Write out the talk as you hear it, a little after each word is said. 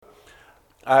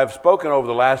I have spoken over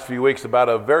the last few weeks about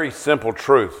a very simple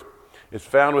truth. It's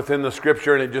found within the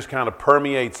Scripture, and it just kind of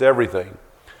permeates everything.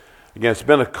 Again, it's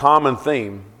been a common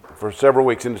theme for several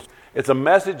weeks, and it's a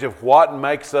message of what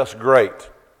makes us great,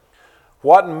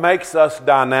 what makes us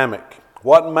dynamic,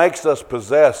 what makes us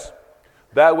possess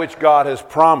that which God has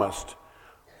promised,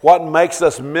 what makes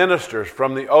us ministers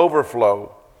from the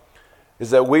overflow,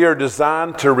 is that we are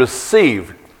designed to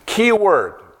receive. Key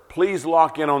word, please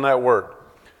lock in on that word.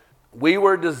 We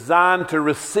were designed to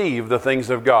receive the things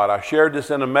of God. I shared this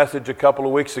in a message a couple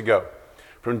of weeks ago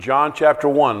from John chapter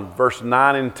 1, verse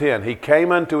 9 and 10. He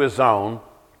came unto his own,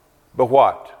 but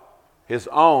what? His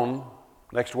own,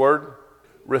 next word,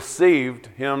 received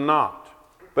him not.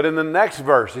 But in the next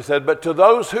verse, he said, but to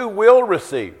those who will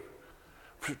receive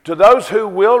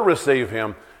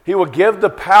him, he will give the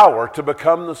power to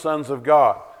become the sons of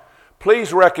God.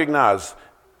 Please recognize,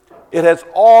 it has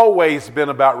always been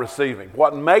about receiving.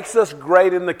 What makes us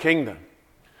great in the kingdom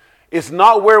is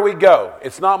not where we go.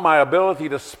 It's not my ability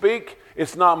to speak.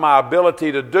 It's not my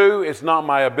ability to do. It's not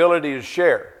my ability to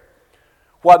share.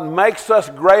 What makes us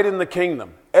great in the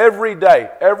kingdom, every day,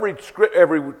 every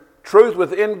truth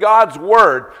within God's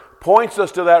Word points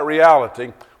us to that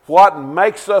reality. What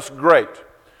makes us great,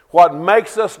 what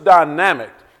makes us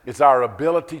dynamic, is our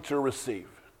ability to receive.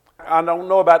 I don't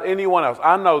know about anyone else.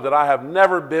 I know that I have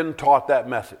never been taught that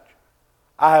message.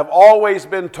 I have always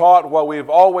been taught what we've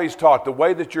always taught. The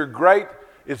way that you're great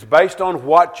is based on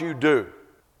what you do.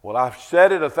 Well, I've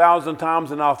said it 1,000 times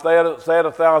and I'll say it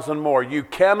 1,000 more. You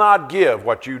cannot give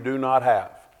what you do not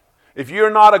have. If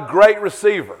you're not a great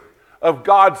receiver of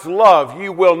God's love,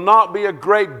 you will not be a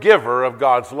great giver of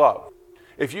God's love.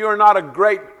 If you are not a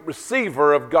great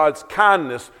receiver of God's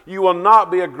kindness, you will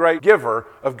not be a great giver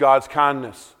of God's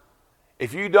kindness.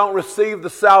 If you don't receive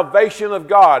the salvation of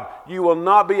God, you will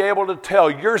not be able to tell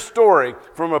your story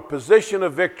from a position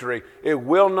of victory. It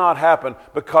will not happen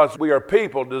because we are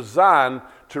people designed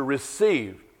to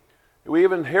receive. We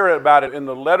even hear about it in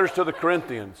the letters to the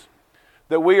Corinthians,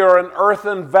 that we are an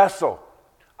earthen vessel.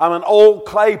 I'm an old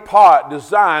clay pot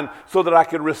designed so that I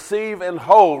could receive and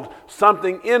hold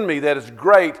something in me that is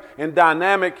great and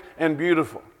dynamic and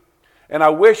beautiful. And I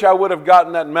wish I would have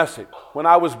gotten that message when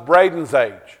I was Braden's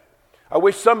age. I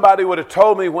wish somebody would have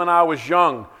told me when I was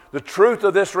young the truth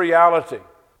of this reality,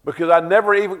 because I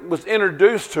never even was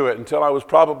introduced to it until I was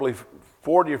probably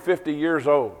 40 or 50 years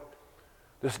old.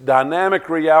 This dynamic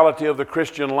reality of the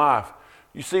Christian life.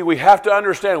 You see, we have to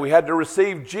understand we had to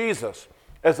receive Jesus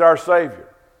as our Savior.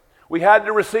 We had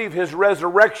to receive His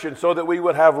resurrection so that we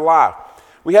would have life.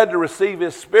 We had to receive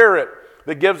His Spirit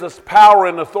that gives us power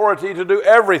and authority to do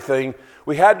everything.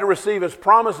 We had to receive His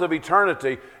promise of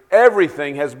eternity.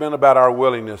 Everything has been about our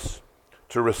willingness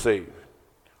to receive.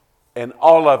 And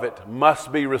all of it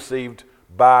must be received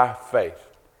by faith.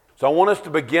 So I want us to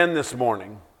begin this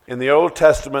morning in the Old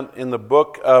Testament in the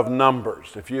book of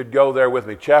Numbers. If you'd go there with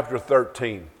me, chapter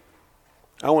 13.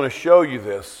 I want to show you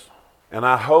this, and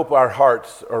I hope our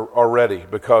hearts are ready,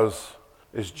 because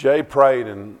as Jay prayed,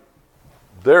 and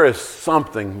there is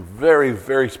something very,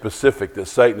 very specific that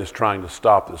Satan is trying to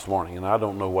stop this morning, and I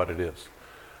don't know what it is.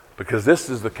 Because this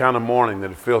is the kind of morning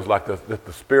that it feels like that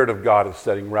the Spirit of God is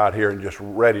sitting right here and just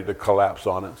ready to collapse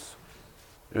on us.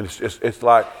 And it's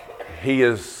like He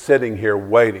is sitting here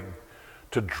waiting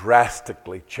to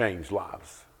drastically change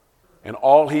lives. And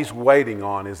all He's waiting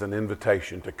on is an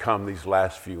invitation to come these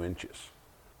last few inches.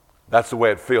 That's the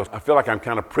way it feels. I feel like I'm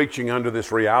kind of preaching under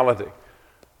this reality.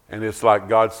 And it's like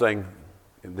God saying,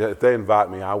 if they invite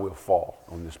me, I will fall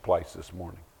on this place this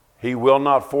morning. He will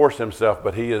not force Himself,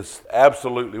 but He is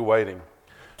absolutely waiting.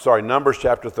 Numbers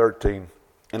chapter 13.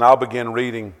 And I'll begin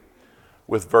reading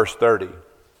with verse 30.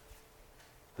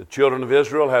 The children of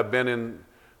Israel have been in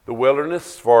the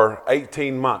wilderness for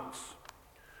 18 months.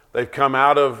 They've come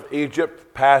out of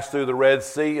Egypt, passed through the Red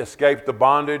Sea, escaped the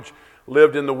bondage,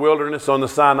 lived in the wilderness on the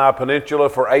Sinai Peninsula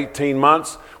for 18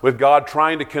 months, with God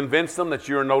trying to convince them that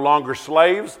you are no longer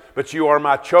slaves, but you are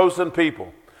my chosen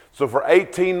people. So for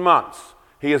 18 months,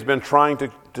 He has been trying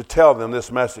to tell them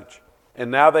this message. And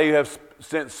now they have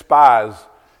sent spies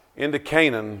into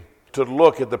Canaan to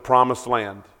look at the promised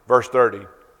land. Verse 30.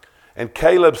 And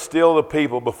Caleb stilled the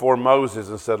people before Moses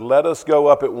and said, let us go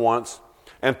up at once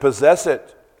and possess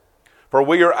it, for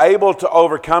we are able to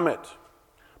overcome it.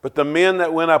 But the men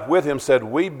that went up with him said,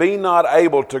 we be not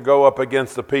able to go up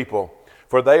against the people,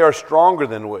 for they are stronger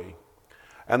than we.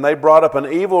 And they brought up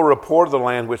an evil report of the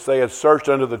land which they had searched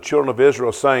unto the children of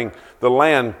Israel, saying, the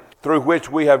land through which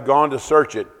we have gone to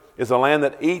search it is a land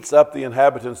that eats up the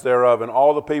inhabitants thereof, and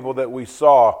all the people that we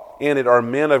saw in it are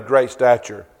men of great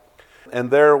stature. And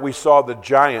there we saw the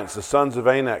giants, the sons of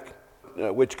Anak,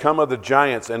 which come of the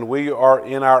giants, and we are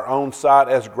in our own sight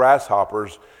as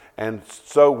grasshoppers, and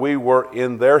so we were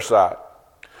in their sight.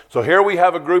 So here we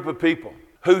have a group of people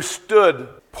who stood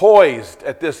poised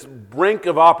at this brink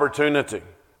of opportunity.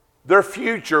 Their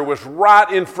future was right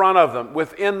in front of them,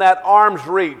 within that arm's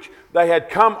reach. They had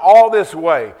come all this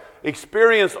way,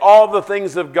 experienced all the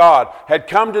things of God, had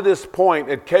come to this point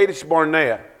at Kadesh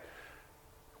Barnea.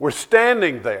 We're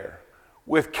standing there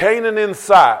with Canaan in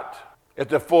sight. At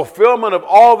the fulfillment of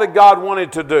all that God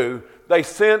wanted to do, they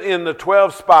sent in the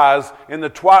 12 spies, and the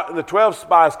 12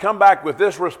 spies come back with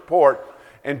this report.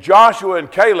 And Joshua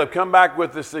and Caleb come back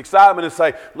with this excitement and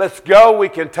say, let's go, we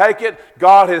can take it.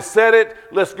 God has said it,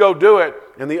 let's go do it.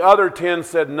 And the other 10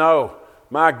 said, no.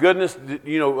 My goodness,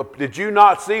 did you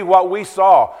not see what we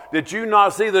saw? Did you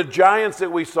not see the giants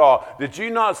that we saw? Did you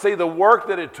not see the work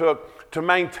that it took to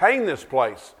maintain this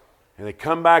place? And they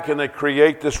come back and they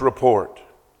create this report.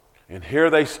 And here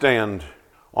they stand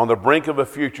on the brink of a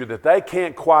future that they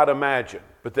can't quite imagine,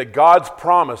 but that God's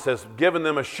promise has given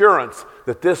them assurance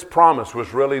that this promise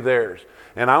was really theirs.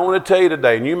 And I want to tell you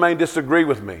today, and you may disagree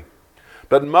with me,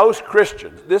 but most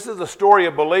Christians, this is a story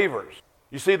of believers.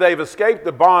 You see, they've escaped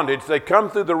the bondage, they come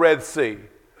through the Red Sea,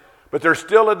 but there's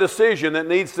still a decision that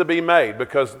needs to be made,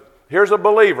 because here's a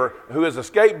believer who has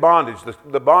escaped bondage,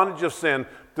 the bondage of sin,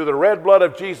 through the red blood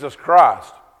of Jesus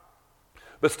Christ,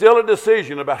 but still a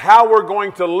decision about how we're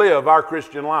going to live our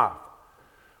Christian life.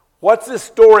 What's this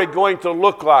story going to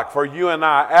look like for you and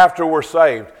I after we're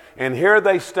saved? And here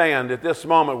they stand at this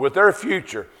moment with their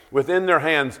future within their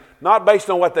hands, not based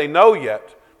on what they know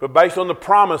yet, but based on the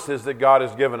promises that God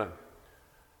has given them.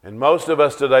 And most of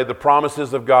us today, the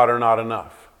promises of God are not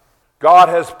enough. God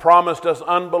has promised us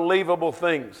unbelievable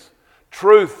things,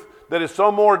 truth that is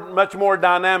much more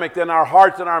dynamic than our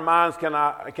hearts and our minds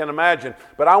can imagine.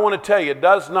 But I want to tell you, it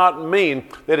does not mean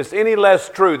that it's any less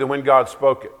true than when God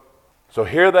spoke it. So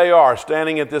here they are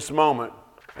standing at this moment,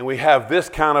 and we have this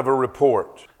kind of a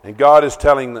report. And God is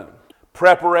telling them,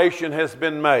 preparation has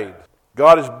been made.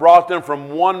 God has brought them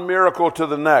from one miracle to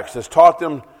the next, has taught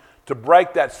them to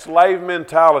break that slave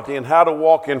mentality and how to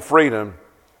walk in freedom.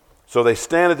 So they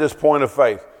stand at this point of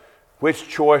faith. Which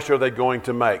choice are they going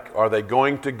to make? Are they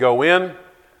going to go in,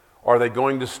 or are they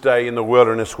going to stay in the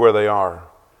wilderness where they are?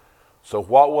 So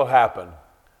what will happen?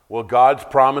 Will God's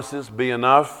promises be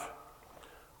enough?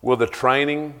 Will the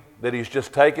training that He's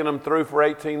just taken them through for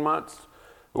 18 months,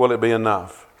 will it be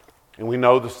enough? And we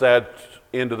know the sad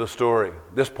end of the story,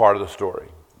 this part of the story.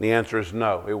 The answer is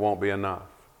no, it won't be enough.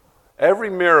 Every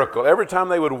miracle, every time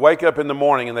they would wake up in the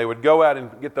morning and they would go out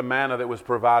and get the manna that was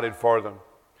provided for them,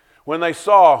 when they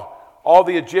saw all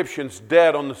the Egyptians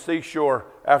dead on the seashore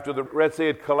after the Red Sea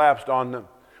had collapsed on them,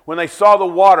 when they saw the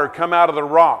water come out of the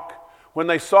rock, when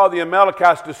they saw the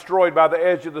Amalekites destroyed by the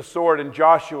edge of the sword in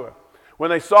Joshua, when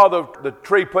they saw the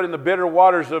tree put in the bitter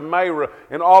waters of Marah,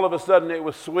 and all of a sudden it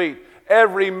was sweet.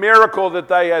 Every miracle that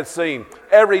they had seen,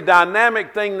 every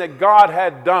dynamic thing that God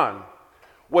had done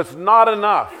was not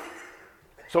enough.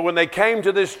 So when they came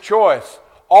to this choice,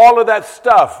 all of that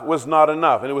stuff was not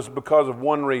enough. And it was because of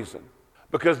one reason.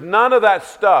 Because none of that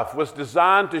stuff was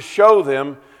designed to show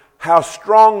them how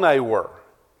strong they were.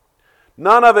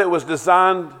 None of it was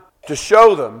designed to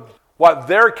show them what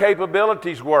their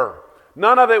capabilities were.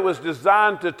 None of it was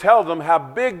designed to tell them how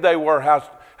big they were,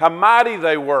 how mighty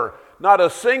they were. Not a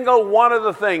single one of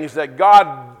the things that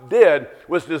God did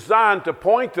was designed to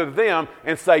point to them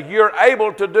and say, you're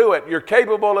able to do it. You're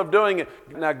capable of doing it.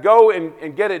 Now go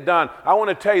and get it done. I want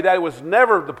to tell you that was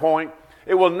never the point.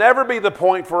 It will never be the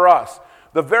point for us.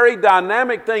 The very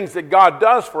dynamic things that God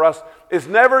does for us is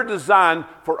never designed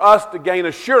for us to gain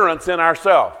assurance in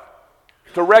ourselves,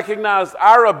 to recognize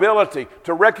our ability,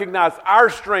 to recognize our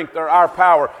strength or our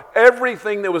power.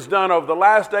 Everything that was done over the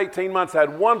last 18 months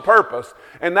had one purpose,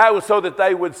 and that was so that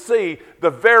they would see the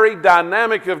very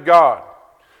dynamic of God.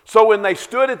 So when they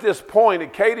stood at this point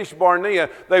at Kadesh Barnea,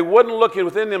 they wouldn't look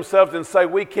within themselves and say,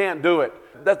 we can't do it.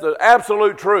 That's the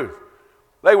absolute truth.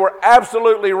 They were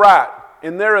absolutely right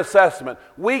in their assessment.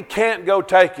 We can't go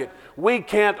take it. We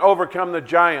can't overcome the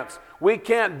giants. We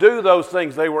can't do those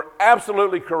things. They were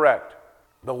absolutely correct.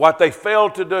 But what they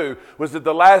failed to do was that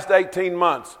the last 18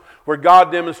 months where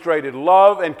God demonstrated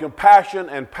love and compassion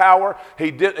and power.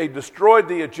 He destroyed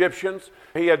the Egyptians.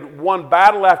 He had won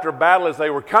battle after battle as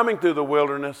they were coming through the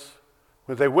wilderness.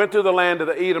 When they went through the land of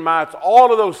the Edomites,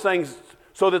 all of those things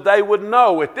so that they would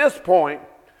know at this point,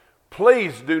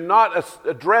 please do not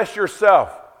address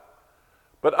yourself,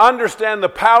 but understand the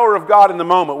power of God in the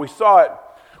moment. We saw it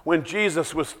when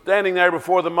Jesus was standing there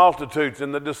before the multitudes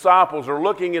and the disciples are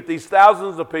looking at these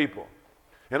thousands of people,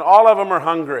 and all of them are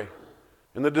hungry.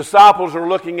 And the disciples are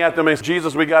looking at them and say,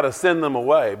 Jesus, we got to send them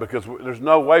away because there's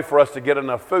no way for us to get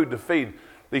enough food to feed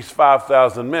these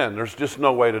 5,000 men. There's just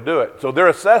no way to do it. So their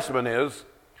assessment is,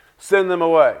 send them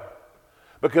away.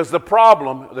 Because the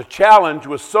problem, the challenge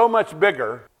was so much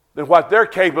bigger than what their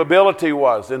capability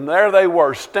was. And there they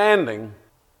were standing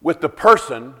with the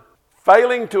person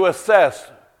failing to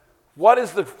assess what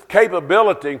is the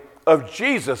capability of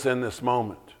Jesus in this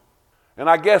moment. And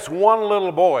I guess one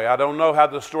little boy, I don't know how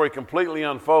the story completely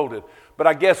unfolded, but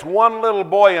I guess one little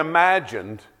boy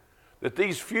imagined that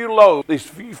these few loaves, these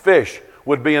few fish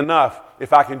would be enough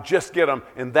if I can just get them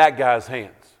in that guy's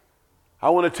hands. I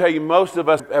want to tell you, most of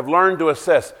us have learned to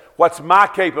assess, what's my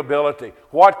capability?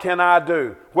 What can I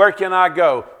do? Where can I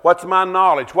go? What's my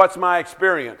knowledge? What's my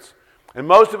experience? And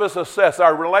most of us assess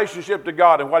our relationship to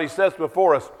God and what He sets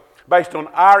before us based on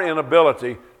our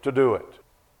inability to do it.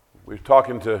 We were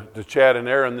talking to Chad and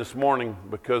Aaron this morning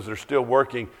because they're still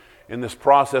working in this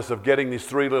process of getting these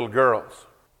 3 little girls.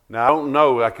 Now, I don't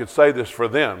know I could say this for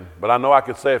them, but I know I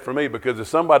could say it for me, because if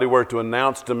somebody were to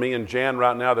announce to me and Jan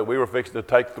right now that we were fixing to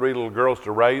take 3 little girls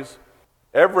to raise,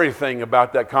 everything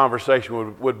about that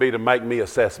conversation would be to make me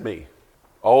assess me.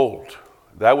 Old.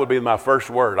 That would be my first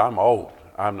word. I'm old.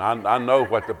 I know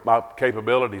what my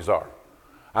capabilities are.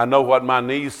 I know what my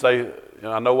knees say, and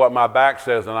I know what my back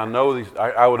says, and I know these.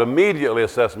 I would immediately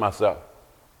assess myself.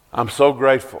 I'm so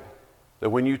grateful that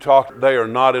when you talk, they are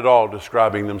not at all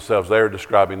describing themselves. They are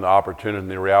describing the opportunity and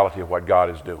the reality of what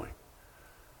God is doing.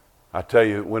 I tell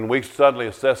you, when we suddenly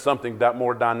assess something that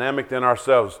more dynamic than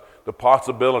ourselves, the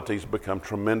possibilities become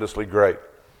tremendously great.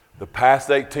 The past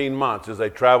 18 months, as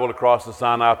they traveled across the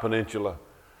Sinai Peninsula,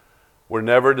 were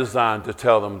never designed to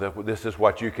tell them that this is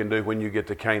what you can do when you get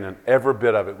to Canaan. Every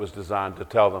bit of it was designed to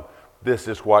tell them this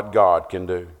is what God can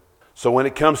do. So when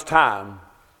it comes time,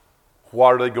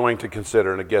 what are they going to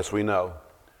consider? And I guess we know.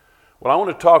 Well, I want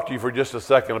to talk to you for just a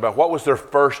second about what was their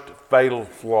first fatal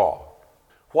flaw.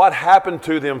 What happened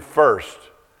to them first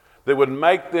that would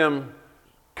make them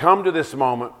come to this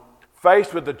moment,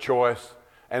 faced with the choice,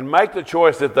 and make the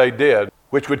choice that they did,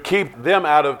 which would keep them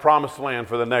out of promised land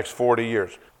for the next 40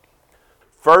 years.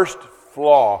 First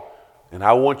flaw, and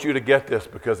I want you to get this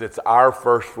because it's our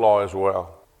first flaw as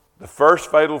well. The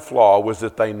first fatal flaw was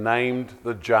that they named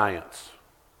the giants.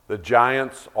 The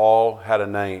giants all had a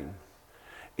name.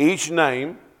 Each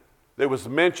name that was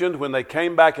mentioned when they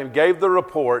came back and gave the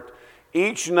report,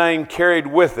 each name carried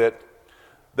with it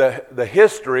the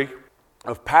history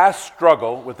of past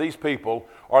struggle with these people,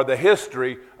 or the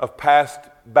history of past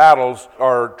battles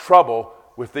or trouble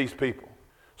with these people.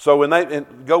 So when they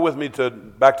go with me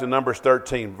back to Numbers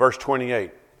 13, verse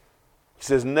 28. He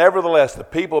says, "Nevertheless, the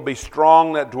people be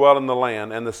strong that dwell in the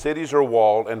land, and the cities are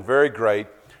walled and very great.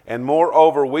 And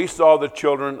moreover, we saw the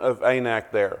children of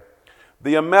Anak there.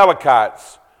 The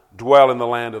Amalekites dwell in the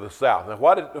land of the south." Now,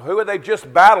 who had they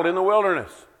just battled in the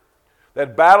wilderness? They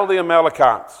had battled the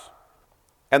Amalekites,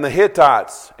 and the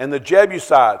Hittites, and the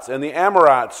Jebusites, and the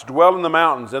Amorites dwell in the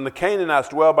mountains, and the Canaanites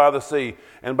dwell by the sea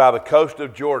and by the coast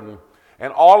of Jordan.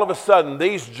 And all of a sudden,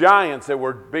 these giants that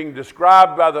were being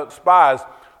described by the spies,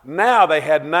 now they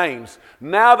had names.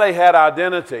 Now they had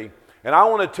identity. And I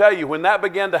want to tell you, when that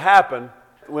began to happen,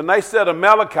 when they said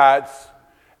Amalekites,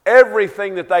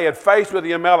 everything that they had faced with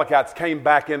the Amalekites came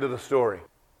back into the story.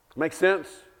 Make sense?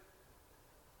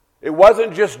 It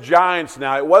wasn't just giants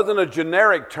now. It wasn't a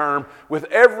generic term. With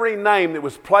every name that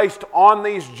was placed on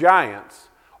these giants,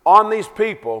 on these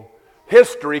people,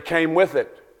 history came with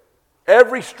it.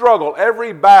 Every struggle,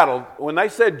 every battle, when they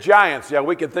said giants, yeah,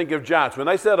 we can think of giants. When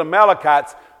they said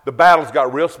Amalekites, the battles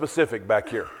got real specific back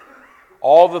here.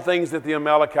 All the things that the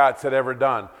Amalekites had ever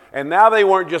done. And now they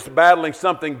weren't just battling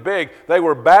something big, they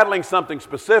were battling something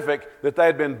specific that they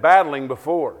had been battling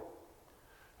before.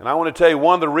 And I want to tell you,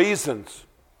 one of the reasons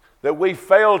that we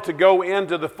fail to go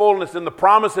into the fullness and the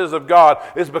promises of God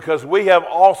is because we have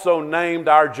also named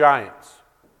our giants.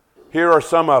 Here are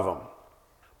some of them.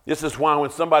 This is why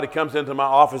when somebody comes into my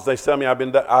office, they tell me I've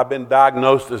been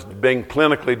diagnosed as being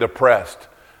clinically depressed.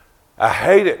 I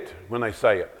hate it when they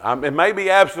say it. It may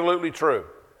be absolutely true.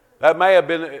 That may have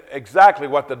been exactly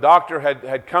what the doctor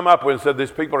had come up with and said these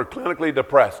people are clinically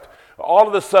depressed. All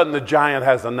of a sudden, the giant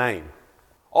has a name.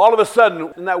 All of a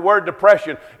sudden, in that word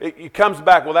depression, it comes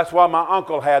back, well, that's what my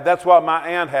uncle had. That's what my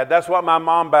aunt had. That's what my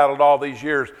mom battled all these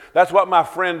years. That's what my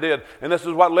friend did. And this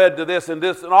is what led to this and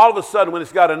this. And all of a sudden, when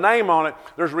it's got a name on it,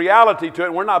 there's reality to it.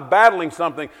 And we're not battling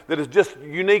something that is just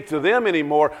unique to them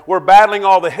anymore. We're battling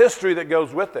all the history that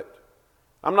goes with it.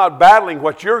 I'm not battling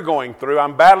what you're going through.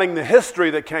 I'm battling the history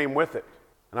that came with it.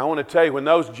 And I want to tell you, when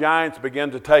those giants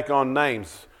begin to take on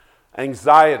names,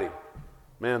 anxiety,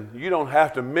 Man, you don't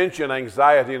have to mention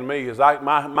anxiety to me, as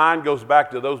my mind goes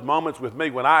back to those moments with me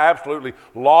when I absolutely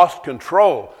lost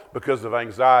control because of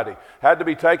anxiety. Had to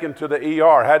be taken to the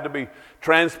ER, had to be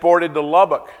transported to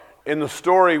Lubbock. And the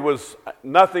story was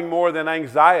nothing more than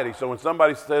anxiety. So when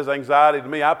somebody says anxiety to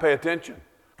me, I pay attention,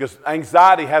 because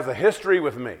anxiety has a history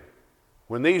with me.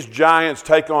 When these giants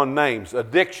take on names,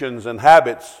 addictions and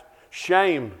habits,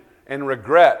 shame and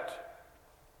regret,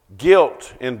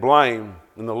 guilt and blame,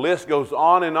 and the list goes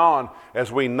on and on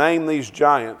as we name these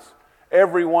giants,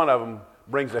 every one of them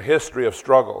brings a history of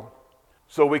struggle.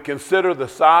 So we consider the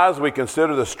size, we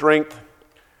consider the strength,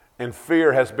 and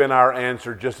fear has been our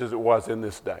answer just as it was in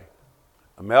this day.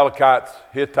 Amalekites,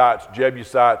 Hittites,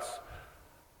 Jebusites,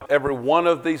 every one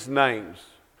of these names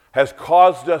has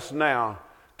caused us now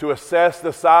to assess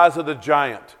the size of the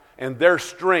giant and their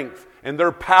strength and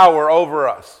their power over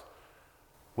us.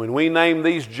 When we name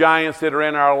these giants that are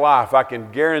in our life, I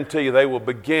can guarantee you they will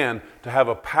begin to have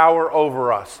a power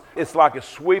over us. It's like it's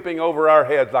sweeping over our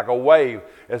heads like a wave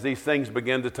as these things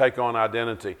begin to take on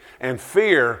identity. And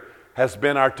fear has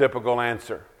been our typical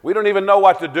answer. We don't even know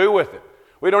what to do with it.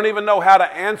 We don't even know how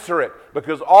to answer it,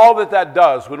 because all that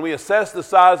does when we assess the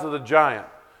size of the giant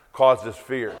causes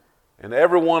fear. And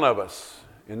every one of us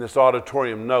in this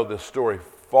auditorium know this story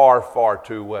far, far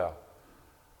too well.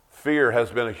 Fear has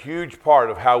been a huge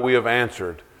part of how we have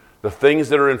answered the things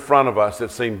that are in front of us that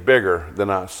seem bigger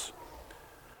than us.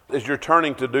 As you're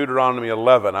turning to Deuteronomy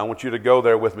 11, I want you to go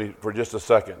there with me for just a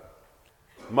second.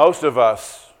 Most of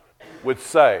us would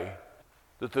say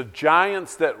that the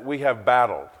giants that we have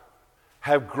battled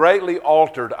have greatly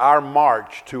altered our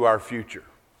march to our future.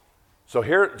 So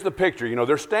here's the picture. You know,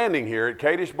 they're standing here at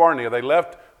Kadesh Barnea. They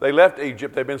left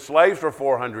Egypt. They've been slaves for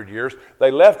 400 years. They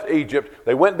left Egypt.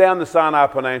 They went down the Sinai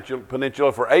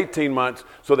Peninsula for 18 months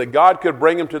so that God could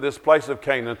bring them to this place of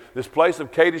Canaan, this place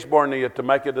of Kadesh Barnea, to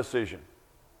make a decision.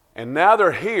 And now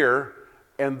they're here,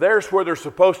 and there's where they're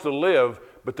supposed to live,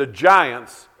 but the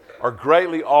giants are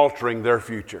greatly altering their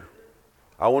future.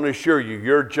 I want to assure you,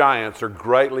 your giants are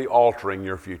greatly altering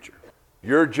your future.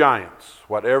 Your giants,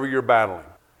 whatever you're battling,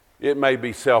 it may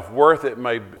be self-worth, it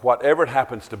may be whatever it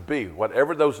happens to be,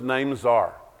 whatever those names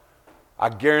are, I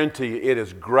guarantee you it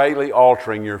is greatly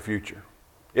altering your future.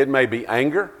 It may be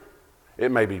anger, it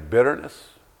may be bitterness,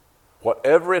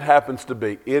 whatever it happens to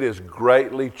be, it is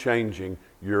greatly changing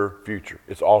your future.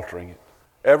 It's altering it.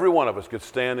 Every one of us could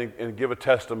stand and give a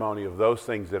testimony of those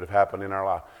things that have happened in our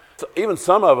life. So even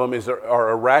some of them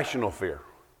are irrational fear,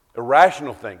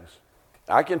 irrational things.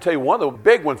 I can tell you one of the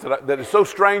big ones that is so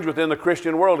strange within the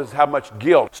Christian world is how much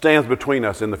guilt stands between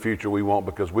us in the future we want,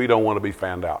 because we don't want to be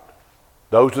found out.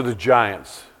 Those are the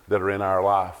giants that are in our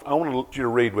life. I want you to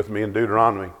read with me in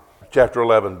Deuteronomy chapter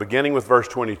 11, beginning with verse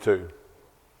 22.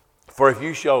 For if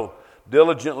you shall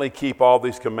diligently keep all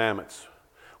these commandments,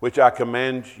 which I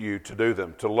command you to do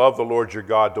them, to love the Lord your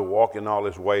God, to walk in all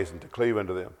his ways, and to cleave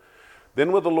unto them,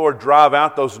 then will the Lord drive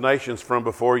out those nations from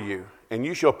before you, and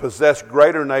you shall possess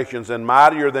greater nations and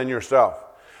mightier than yourself.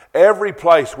 Every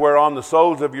place whereon the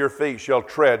soles of your feet shall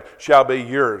tread shall be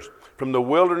yours. From the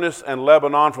wilderness and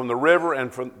Lebanon, from the river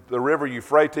and from the river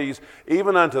Euphrates,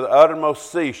 even unto the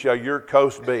uttermost sea shall your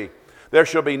coast be. There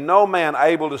shall be no man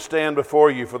able to stand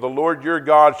before you, for the Lord your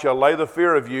God shall lay the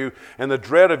fear of you and the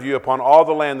dread of you upon all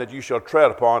the land that you shall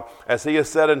tread upon, as he has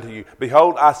said unto you.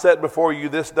 Behold, I set before you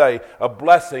this day a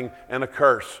blessing and a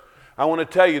curse. I want to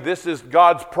tell you, this is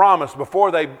God's promise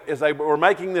as they were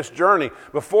making this journey,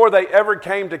 before they ever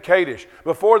came to Kadesh,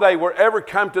 before they were ever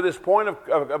come to this point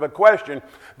of a question.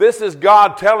 This is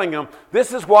God telling them,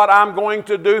 this is what I'm going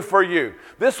to do for you.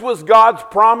 This was God's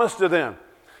promise to them.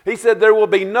 He said, there will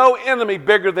be no enemy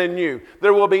bigger than you.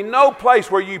 There will be no place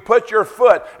where you put your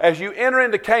foot as you enter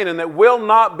into Canaan that will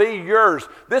not be yours.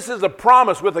 This is a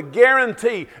promise with a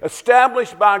guarantee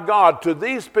established by God to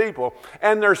these people,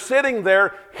 and they're sitting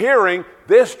there hearing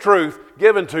this truth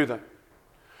given to them.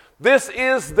 This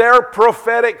is their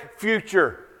prophetic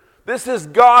future. This is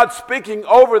God speaking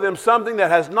over them something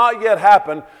that has not yet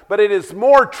happened, but it is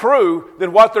more true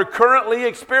than what they're currently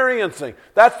experiencing.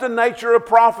 That's the nature of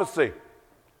prophecy.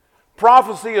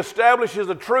 Prophecy establishes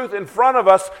a truth in front of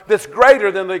us that's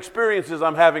greater than the experiences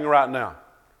I'm having right now.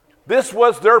 This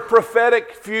was their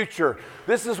prophetic future.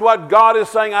 This is what God is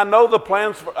saying. I know the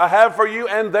plans I have for you,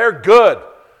 and they're good.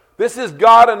 This is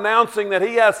God announcing that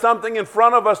he has something in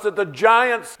front of us that the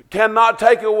giants cannot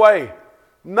take away.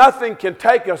 Nothing can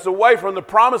take us away from the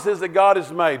promises that God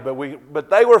has made.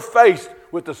 But they were faced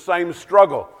with the same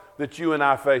struggle that you and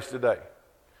I face today.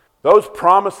 Those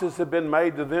promises have been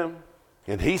made to them,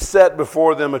 and he set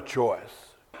before them a choice.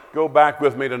 Go back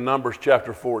with me to Numbers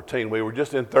chapter 14. We were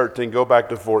just in 13. Go back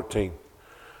to 14.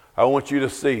 I want you to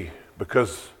see,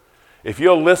 because if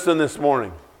you'll listen this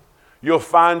morning, you'll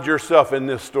find yourself in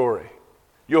this story.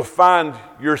 You'll find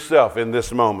yourself in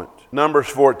this moment. Numbers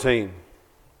 14,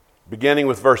 beginning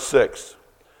with verse 6.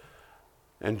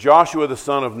 And Joshua the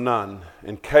son of Nun,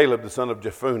 and Caleb the son of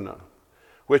Jephunneh,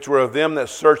 which were of them that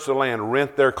searched the land,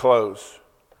 rent their clothes.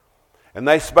 And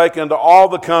they spake unto all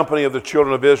the company of the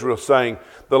children of Israel, saying,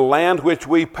 the land which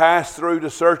we passed through to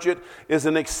search it is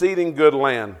an exceeding good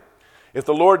land. If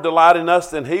the Lord delight in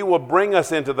us, then he will bring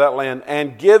us into that land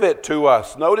and give it to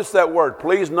us. Notice that word.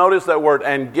 Please notice that word,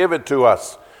 and give it to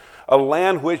us. A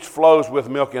land which flows with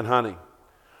milk and honey.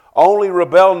 Only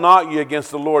rebel not ye against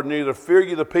the Lord, neither fear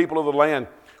ye the people of the land,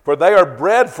 for they are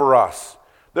bread for us.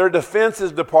 Their defense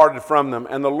is departed from them,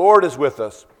 and the Lord is with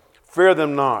us. Fear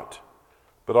them not.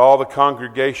 But all the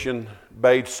congregation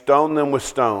bade stone them with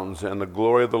stones, and the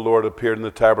glory of the Lord appeared in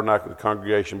the tabernacle of the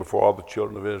congregation before all the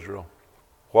children of Israel.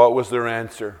 What was their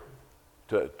answer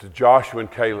to Joshua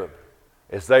and Caleb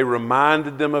as they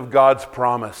reminded them of God's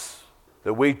promise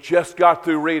that we just got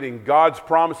through reading? God's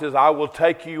promise is, I will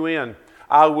take you in.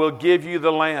 I will give you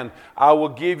the land. I will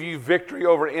give you victory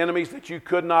over enemies that you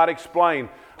could not explain.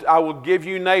 I will give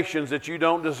you nations that you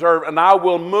don't deserve, and I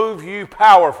will move you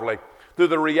powerfully through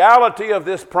the reality of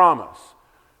this promise.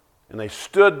 And they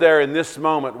stood there in this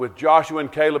moment with Joshua and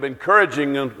Caleb,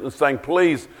 encouraging them and saying,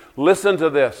 please listen to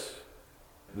this.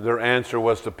 Their answer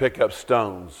was to pick up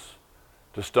stones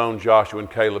to stone Joshua and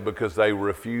Caleb because they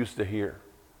refused to hear.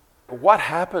 What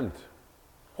happened?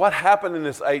 What happened in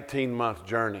this 18-month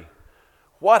journey?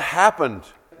 What happened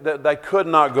that they could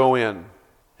not go in?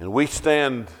 And we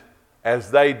stand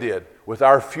as they did with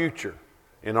our future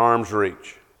in arm's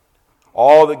reach.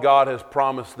 All that God has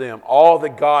promised them, all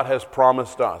that God has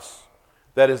promised us,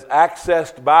 that is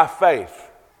accessed by faith.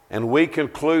 And we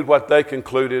conclude what they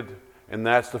concluded, and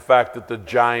that's the fact that the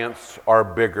giants are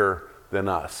bigger than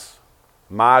us.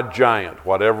 My giant,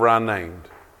 whatever I named,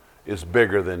 is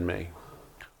bigger than me.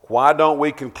 Why don't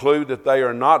we conclude that they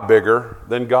are not bigger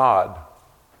than God?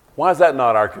 Why is that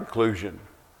not our conclusion?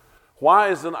 Why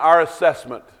isn't our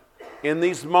assessment in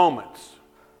these moments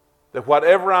that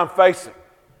whatever I'm facing,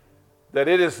 that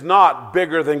it is not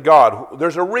bigger than God?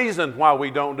 There's a reason why we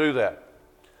don't do that.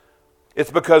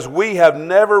 It's because we have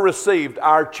never received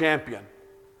our champion.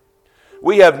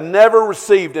 We have never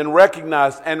received and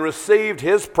recognized and received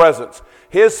His presence,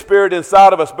 His Spirit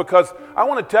inside of us. Because I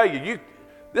want to tell you,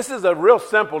 this is a real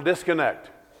simple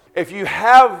disconnect. If you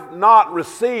have not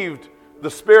received the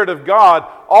Spirit of God,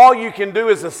 all you can do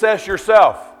is assess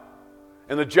yourself.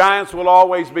 And the giants will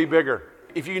always be bigger.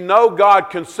 If you know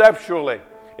God conceptually,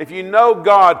 if you know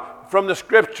God from the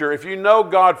Scripture, if you know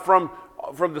God from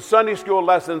the Sunday school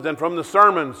lessons and from the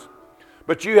sermons,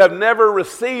 but you have never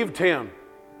received Him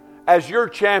as your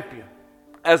champion,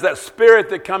 as that Spirit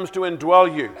that comes to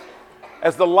indwell you,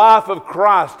 as the life of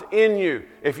Christ in you,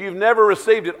 if you've never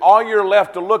received it, all you're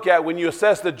left to look at when you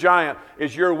assess the giant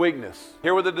is your weakness.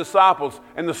 Here were the disciples,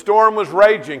 and the storm was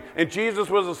raging, and Jesus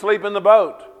was asleep in the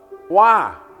boat.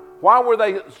 Why? Why were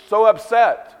they so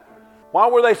upset? Why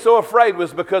were they so afraid? It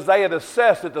was because they had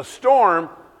assessed that the storm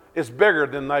is bigger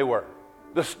than they were.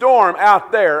 The storm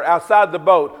out there, outside the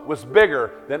boat, was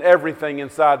bigger than everything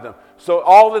inside them. So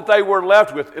all that they were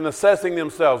left with in assessing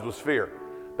themselves was fear.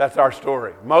 That's our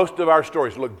story. Most of our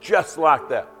stories look just like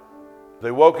that.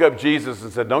 They woke up Jesus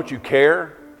and said, don't you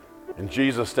care? And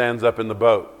Jesus stands up in the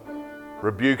boat,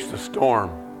 rebukes the storm,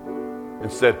 and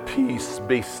said, peace,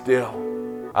 be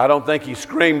still. I don't think he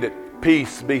screamed it,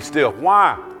 peace, be still.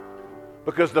 Why?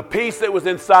 Because the peace that was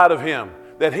inside of him,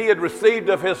 that he had received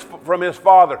from his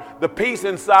Father, the peace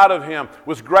inside of him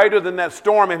was greater than that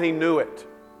storm, and he knew it.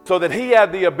 So that he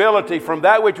had the ability from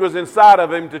that which was inside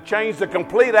of him to change the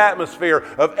complete atmosphere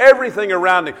of everything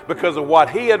around him because of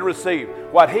what he had received,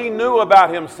 what he knew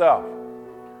about himself.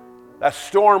 That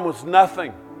storm was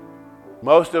nothing.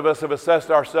 Most of us have assessed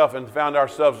ourselves and found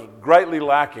ourselves greatly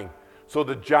lacking. So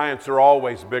the giants are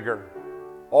always bigger,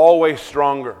 always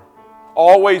stronger,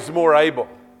 always more able.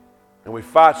 And we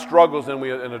fight struggles and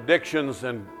addictions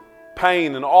and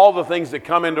pain and all the things that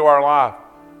come into our life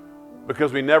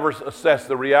because we never assess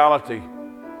the reality.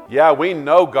 Yeah, we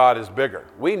know God is bigger.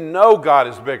 We know God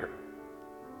is bigger.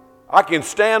 I can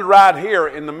stand right here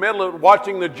in the middle of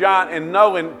watching the giant and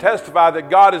know and testify that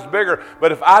God is bigger.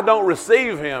 But if I don't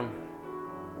receive Him,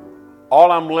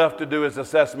 all I'm left to do is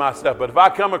assess myself. But if I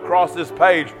come across this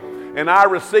page and I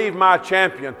receive my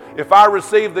champion, if I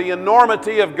receive the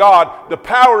enormity of God, the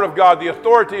power of God, the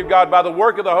authority of God by the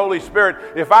work of the Holy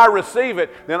Spirit, if I receive it,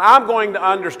 then I'm going to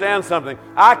understand something.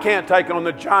 I can't take on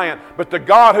the giant, but the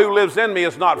God who lives in me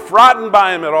is not frightened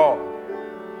by him at all.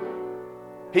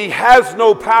 He has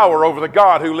no power over the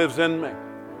God who lives in me.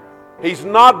 He's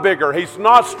not bigger. He's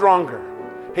not stronger.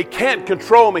 He can't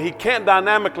control me. He can't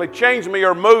dynamically change me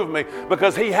or move me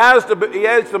because He has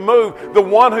to move the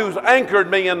one who's anchored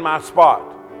me in my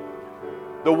spot.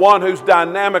 The one who's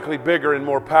dynamically bigger and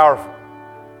more powerful.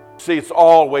 See, it's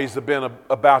always been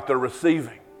about the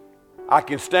receiving. I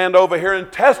can stand over here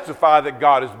and testify that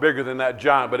God is bigger than that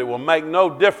giant, but it will make no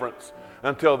difference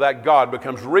until that God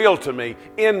becomes real to me,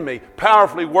 in me,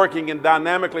 powerfully working and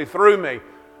dynamically through me.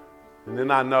 And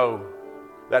then I know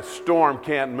that storm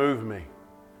can't move me.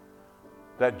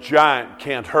 That giant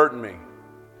can't hurt me.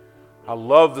 I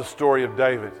love the story of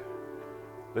David.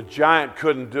 The giant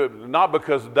couldn't do it, not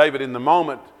because David in the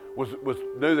moment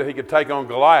knew that he could take on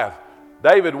Goliath.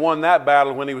 David won that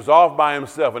battle when he was off by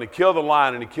himself, and he killed the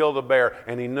lion and he killed the bear,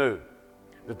 and he knew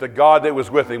that the God that was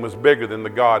with him was bigger than the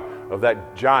God of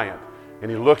that giant.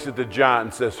 And he looks at the giant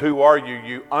and says, "Who are you,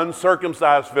 you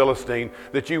uncircumcised Philistine,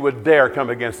 that you would dare come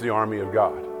against the army of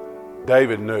God?"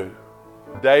 David knew.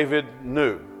 David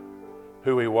knew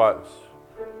who he was.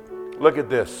 Look at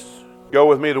this. Go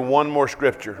with me to one more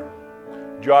scripture.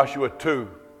 Joshua 2.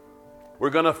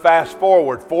 We're going to fast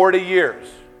forward 40 years.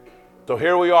 So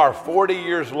here we are 40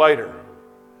 years later.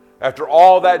 After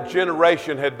all that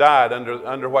generation had died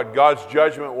under what God's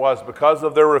judgment was because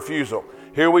of their refusal.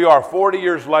 Here we are 40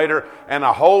 years later, and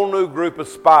a whole new group of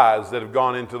spies that have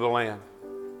gone into the land.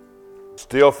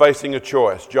 Still facing a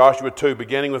choice. Joshua 2,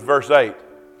 beginning with verse 8.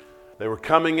 They were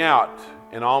coming out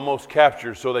and almost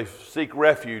captured, so they seek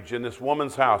refuge in this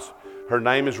woman's house. Her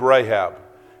name is Rahab.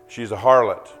 She's a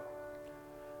harlot.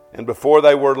 And before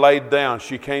they were laid down,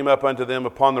 she came up unto them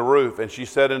upon the roof, and she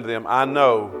said unto them, "I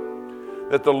know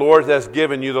that the Lord has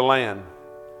given you the land,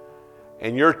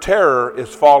 and your terror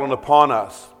is fallen upon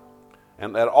us,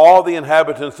 and that all the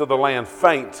inhabitants of the land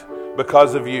faint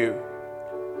because of you.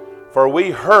 For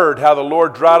we heard how the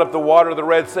Lord dried up the water of the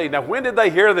Red Sea." Now, when did they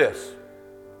hear this?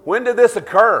 When did this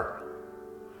occur?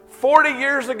 40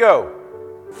 years ago.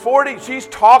 40. She's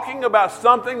talking about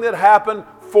something that happened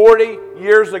 40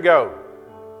 years ago.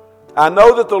 "I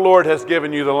know that the Lord has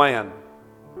given you the land.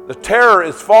 The terror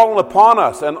is fallen upon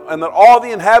us, and that all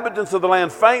the inhabitants of the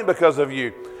land faint because of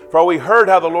you. For we heard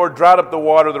how the Lord dried up the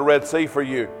water of the Red Sea for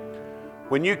you,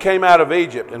 when you came out of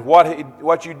Egypt, and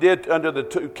what you did under the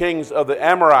two kings of the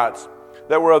Amorites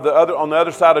that were on the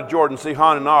other side of Jordan,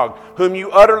 Sihon and Og, whom you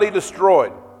utterly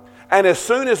destroyed. And as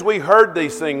soon as we heard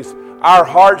these things, our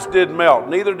hearts did melt,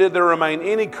 neither did there remain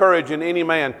any courage in any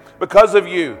man because of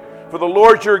you. For the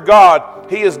Lord your God,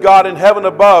 He is God in heaven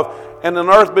above and in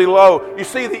earth below." You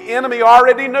see, the enemy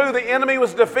already knew the enemy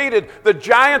was defeated. The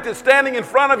giant that's standing in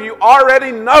front of you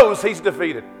already knows he's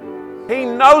defeated. He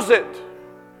knows it.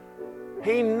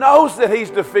 He knows that he's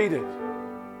defeated.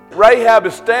 Rahab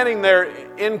is standing there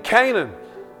in Canaan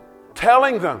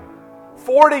telling them,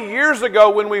 40 years ago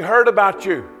when we heard about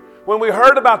you, when we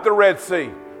heard about the Red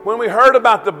Sea, when we heard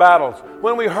about the battles,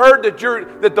 when we heard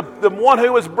that the one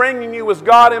who was bringing you was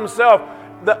God Himself,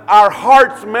 our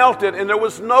hearts melted and there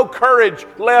was no courage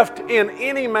left in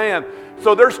any man.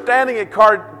 So they're standing at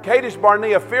Kadesh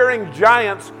Barnea fearing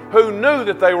giants who knew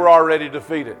that they were already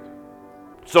defeated.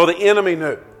 So the enemy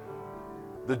knew.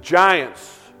 The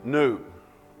giants knew.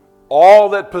 All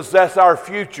that possess our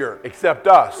future except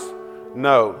us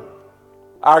know.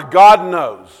 Our God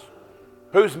knows.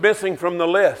 Who's missing from the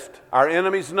list? Our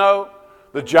enemies know.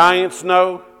 The giants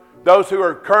know. Those who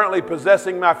are currently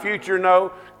possessing my future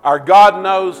know. Our God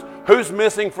knows. Who's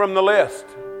missing from the list?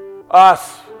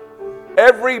 Us.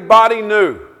 Everybody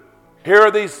knew. Here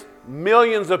are these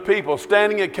millions of people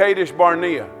standing at Kadesh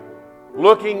Barnea,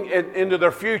 looking into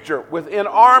their future within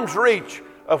arm's reach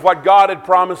of what God had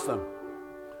promised them.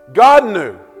 God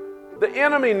knew. The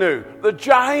enemy knew. The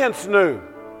giants knew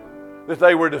that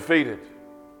they were defeated.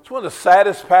 It's one of the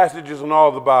saddest passages in all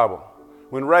of the Bible.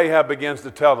 When Rahab begins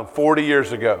to tell them 40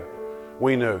 years ago,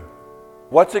 we knew.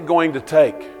 What's it going to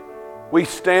take? We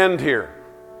stand here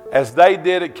as they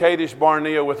did at Kadesh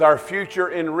Barnea with our future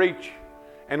in reach,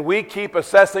 and we keep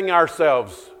assessing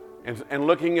ourselves and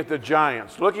looking at the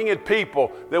giants, looking at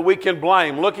people that we can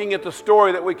blame, looking at the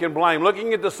story that we can blame,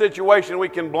 looking at the situation we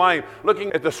can blame,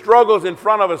 looking at the struggles in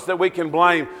front of us that we can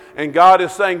blame. And God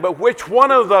is saying, but which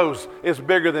one of those is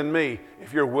bigger than me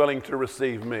if you're willing to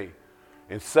receive me?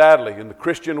 And sadly, in the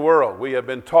Christian world, we have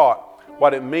been taught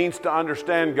what it means to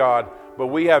understand God, but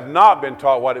we have not been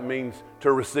taught what it means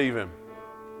to receive Him.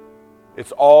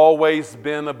 It's always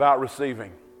been about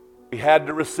receiving. We had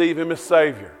to receive Him as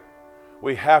Savior.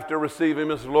 We have to receive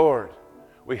Him as Lord.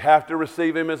 We have to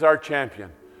receive Him as our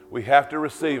champion. We have to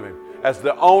receive Him as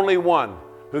the only one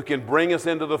who can bring us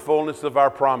into the fullness of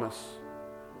our promise.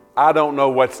 I don't know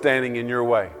what's standing in your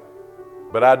way,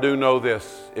 but I do know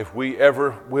this. If we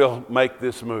ever will make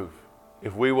this move,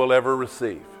 if we will ever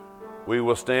receive, we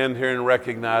will stand here and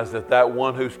recognize that that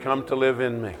one who's come to live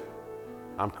in me,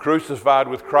 I'm crucified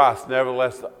with Christ,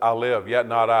 nevertheless I live, yet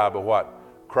not I, but what?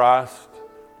 Christ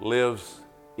lives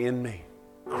in me.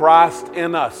 Christ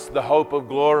in us, the hope of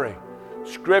glory.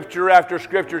 Scripture after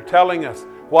scripture telling us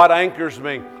what anchors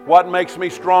me, what makes me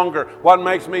stronger, what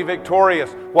makes me victorious,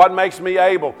 what makes me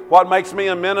able, what makes me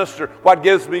a minister, what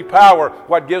gives me power,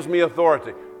 what gives me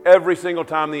authority. Every single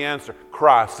time the answer,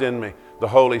 Christ in me, the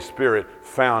Holy Spirit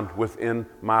found within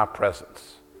my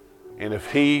presence. And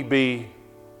if He be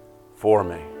for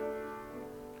me,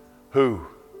 who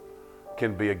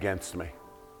can be against me?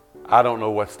 I don't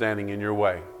know what's standing in your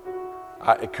way.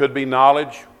 It could be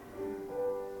knowledge,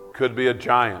 could be a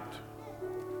giant.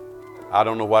 I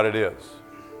don't know what it is.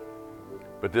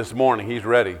 But this morning, He's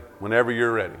ready. Whenever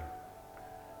you're ready,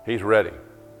 He's ready.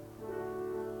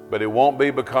 But it won't be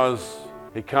because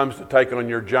He comes to take on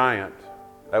your giant.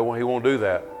 He won't do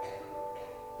that.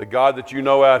 The God that you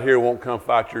know out here won't come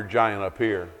fight your giant up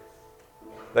here.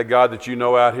 That God that you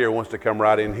know out here wants to come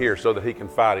right in here so that He can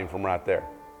fight him from right there.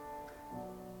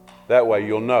 That way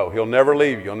you'll know. He'll never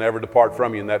leave you. He'll never depart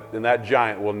from you. And that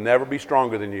giant will never be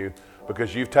stronger than you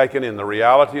because you've taken in the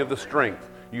reality of the strength.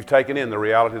 You've taken in the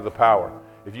reality of the power.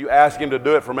 If you ask Him to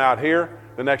do it from out here,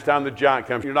 the next time the giant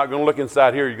comes, you're not going to look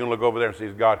inside here. You're going to look over there and see,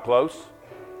 is God close?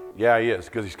 Yeah, He is,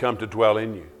 because He's come to dwell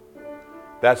in you.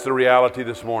 That's the reality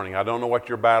this morning. I don't know what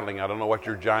you're battling. I don't know what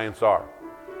your giants are.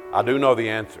 I do know the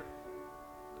answer.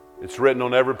 It's written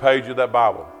on every page of that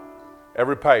Bible.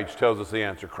 Every page tells us the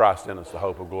answer. Christ in us, the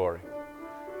hope of glory.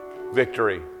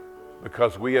 Victory,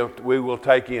 because we will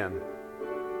take in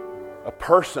a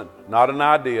person, not an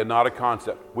idea, not a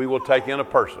concept. We will take in a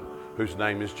person whose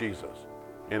name is Jesus,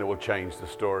 and it will change the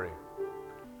story.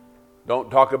 Don't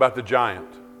talk about the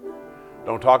giant.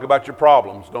 Don't talk about your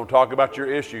problems. Don't talk about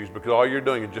your issues, because all you're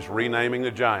doing is just renaming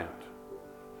the giant.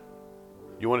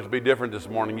 You want it to be different this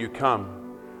morning. You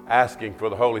come asking for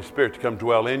the Holy Spirit to come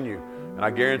dwell in you. And I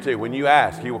guarantee when you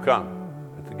ask, He will come.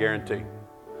 That's a guarantee.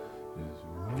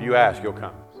 If you ask, He'll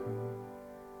come.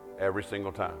 Every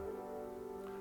single time.